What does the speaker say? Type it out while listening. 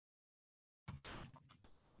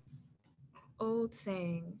Old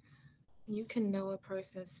saying, you can know a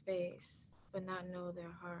person's face, but not know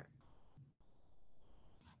their heart.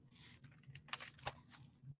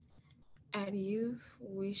 At youth,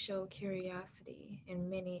 we show curiosity in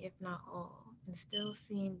many, if not all, and still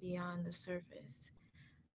seeing beyond the surface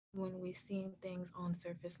when we seen things on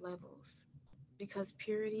surface levels. Because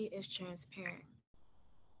purity is transparent,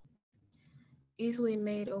 easily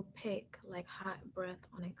made opaque like hot breath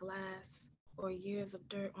on a glass or years of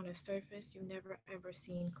dirt on a surface you never ever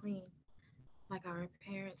seen clean, like our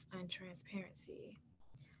parents' untransparency.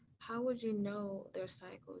 How would you know their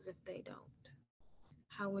cycles if they don't?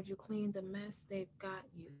 How would you clean the mess they've got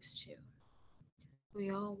used to?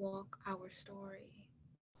 We all walk our story,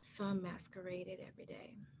 some masquerade it every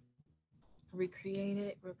day, recreate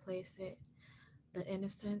it, replace it, the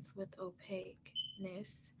innocence with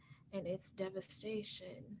opaqueness and its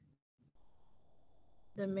devastation,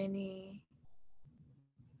 the many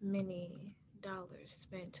dollars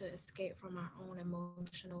spent to escape from our own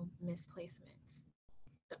emotional misplacements.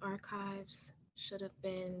 The archives should have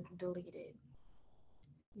been deleted,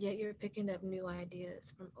 yet you're picking up new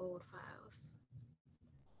ideas from old files.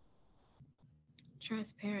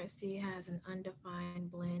 Transparency has an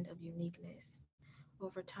undefined blend of uniqueness.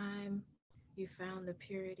 Over time, you found the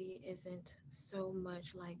purity isn't so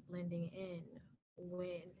much like blending in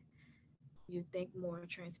when you think more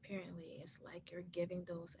transparently. It's like you're giving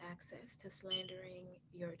those access to slandering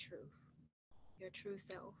your truth, your true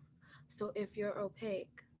self. So if you're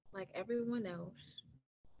opaque, like everyone else,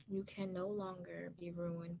 you can no longer be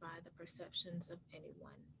ruined by the perceptions of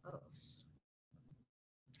anyone else.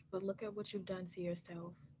 But look at what you've done to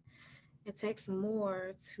yourself. It takes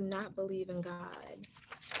more to not believe in God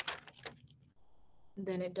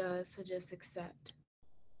than it does to just accept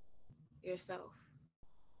yourself,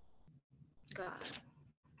 God.